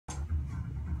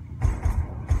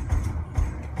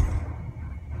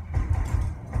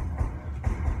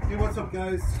Hey, what's up,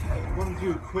 guys? I want to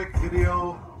do a quick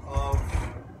video of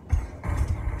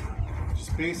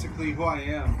just basically who I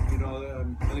am. You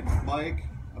know, my name is Mike.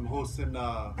 I'm hosting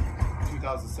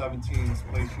 2017's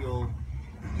Playfield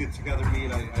Get Together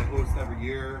Meet. I host every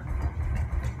year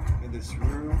in this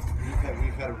room.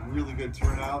 We've had a really good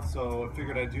turnout, so I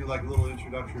figured I'd do like a little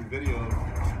introductory video of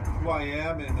who I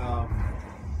am and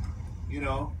you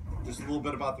know, just a little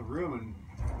bit about the room and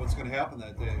what's going to happen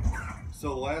that day.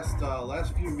 So last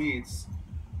few meets,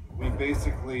 we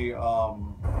basically we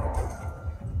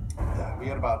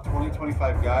had about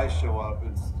 20-25 guys show up.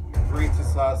 It's great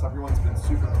success. Everyone's been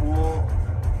super cool,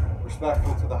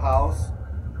 respectful to the house,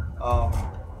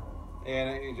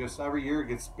 and it just every year it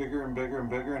gets bigger and bigger and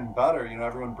bigger and better. You know,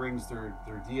 everyone brings their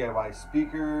DIY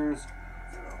speakers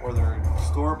or their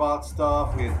store-bought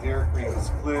stuff. We had Derek bring his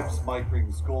clips, Mike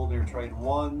brings Gold Air Triton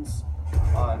 1s.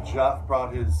 Jeff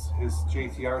brought his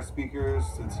JTR speakers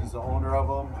since he's the owner of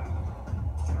them.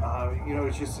 You know,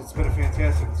 it's been a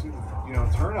fantastic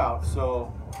turnout.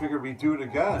 So figured we'd do it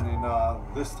again, and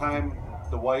this time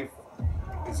the wife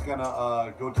is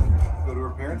gonna go to her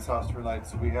parents' house for the night.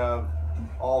 So we have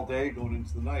all day going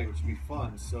into the night, which will be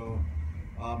fun. So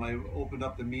I opened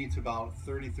up the meet to about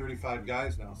 30-35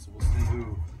 guys now. So we'll see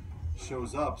who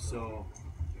shows up. So.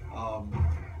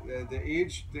 The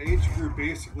age group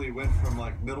basically went from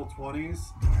like middle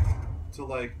 20s to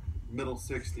like middle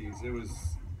 60s. It was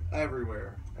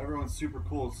everywhere. Everyone's super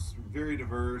cool. It's very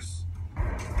diverse.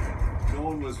 No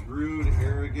one was rude,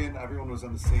 arrogant. Everyone was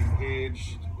on the same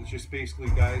page. It's just basically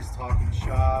guys talking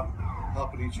shop,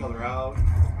 helping each other out.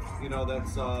 You know,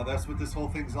 that's what this whole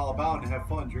thing's all about. And have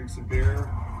fun, drink some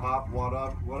beer, pop,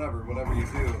 whatever you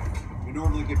do. We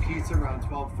normally get pizza around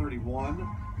 12:31.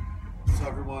 So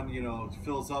everyone, you know,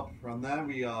 fills up around that.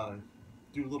 We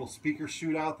do a little speaker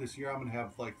shootout. This year I'm going to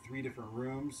have like 3 different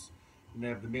rooms. I'm going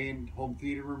to have the main home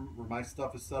theater room where my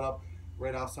stuff is set up.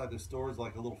 Right outside the store is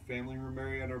like a little family room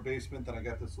area in our basement. Then I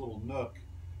got this little nook.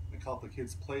 I call it the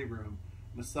kids' playroom.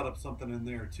 I'm going to set up something in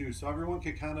there too. So everyone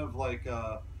can kind of like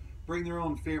bring their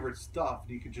own favorite stuff.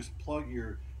 You can just plug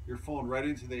your phone right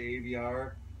into the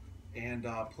AVR and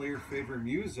play your favorite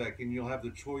music. And you'll have the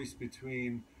choice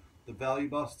between the Value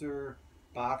Buster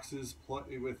boxes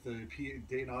with the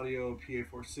Dayton Audio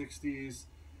PA460s.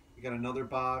 We got another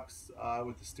box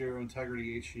with the Stereo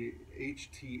Integrity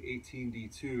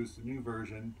HT18D2s, the new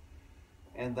version,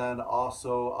 and then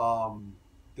also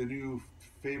the new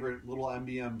favorite little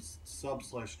MBM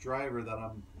sub/driver that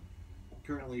I'm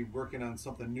currently working on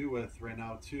something new with right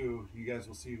now too. You guys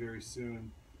will see very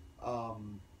soon.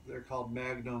 They're called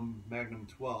Magnum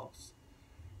 12s.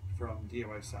 From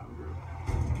DIY Sound Group,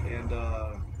 and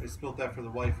I just built that for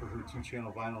the wife for her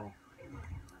 2-channel vinyl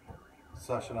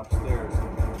session upstairs.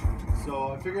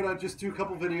 So I figured I'd just do a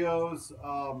couple videos.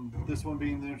 This one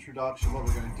being the introduction, what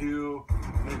we're going to do.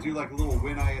 I'm going to do like a little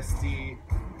Win ISD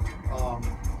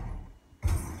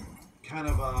kind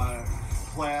of a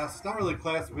class, not really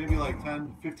class, but maybe like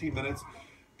 10-15 minutes.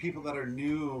 People that are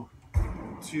new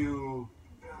to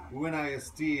Win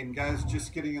ISD and guys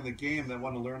just getting in the game that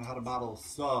want to learn how to model a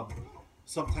sub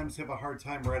sometimes have a hard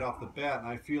time right off the bat, and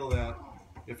I feel that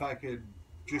if I could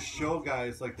just show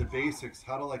guys like the basics,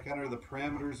 how to like enter the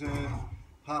parameters in,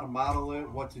 how to model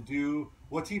it, what to do,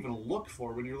 what to even look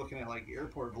for when you're looking at like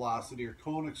airport velocity or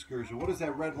cone excursion. What does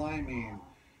that red line mean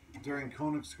during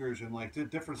cone excursion? Like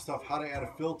different stuff, how to add a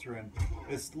filter in.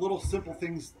 It's little simple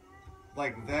things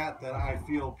like that I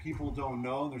feel people don't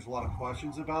know and there's a lot of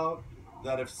questions about,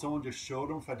 that if someone just showed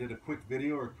them, if I did a quick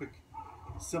video or a quick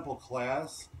simple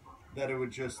class, that it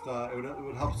would just it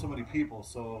would help so many people.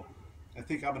 So I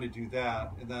think I'm going to do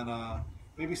that, and then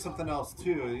maybe something else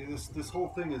too. This whole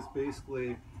thing is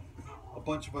basically a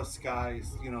bunch of us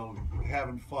guys, you know,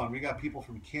 having fun. We got people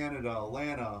from Canada,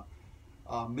 Atlanta,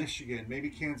 Michigan, maybe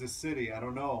Kansas City, I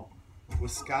don't know,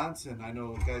 Wisconsin. I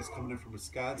know guys coming in from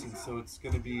Wisconsin, so it's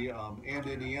going to be and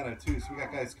Indiana too. So we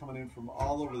got guys coming in from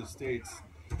all over the states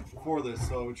for this,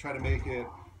 so we try to make it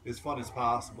as fun as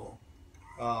possible.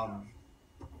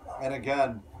 And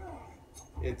again,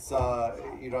 it's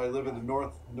you know, I live in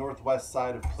the northwest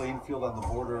side of Plainfield on the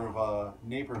border of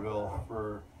Naperville,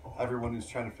 for everyone who's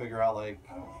trying to figure out like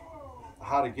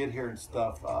how to get here and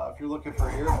stuff. If you're looking for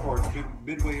airports,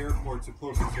 Midway Airport's the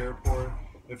closest airport.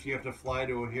 If you have to fly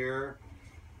to O'Hare,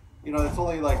 you know, it's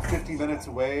only like 50 minutes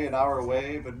away, an hour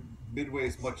away, but Midway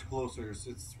is much closer.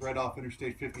 It's right off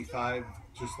Interstate 55,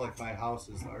 just like my house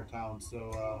is our town.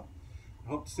 So I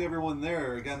hope to see everyone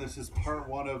there. Again, this is part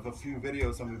 1 of a few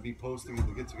videos I'm going to be posting at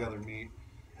the Get Together Meet.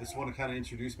 I just want to kind of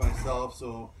introduce myself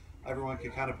so everyone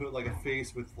can kind of put like a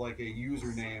face with like a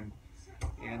username.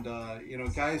 And you know,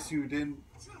 guys who didn't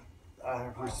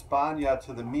respond yet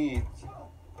to the meet.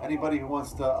 Anybody who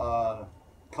wants to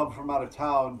come from out of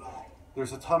town,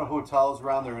 there's a ton of hotels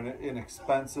around there,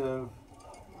 inexpensive.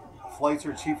 Flights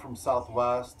are cheap from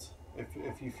Southwest.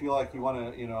 If you feel like you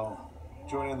want to, you know,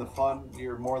 join in the fun,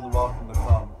 you're more than welcome to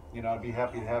come. You know, I'd be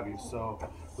happy to have you. So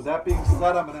with that being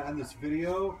said, I'm going to end this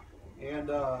video and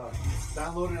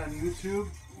download it on YouTube.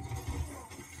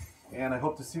 And I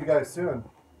hope to see you guys soon.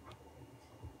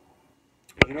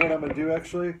 You know what I'm going to do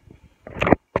actually?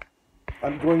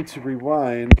 I'm going to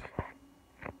rewind.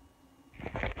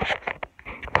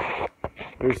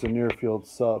 There's the near field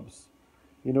subs.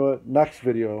 You know what? Next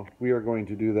video, we are going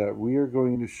to do that. We are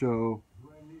going to show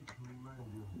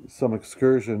some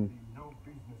excursion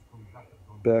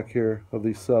back here of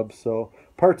these subs. So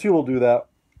part 2 we'll do that.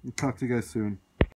 We'll talk to you guys soon.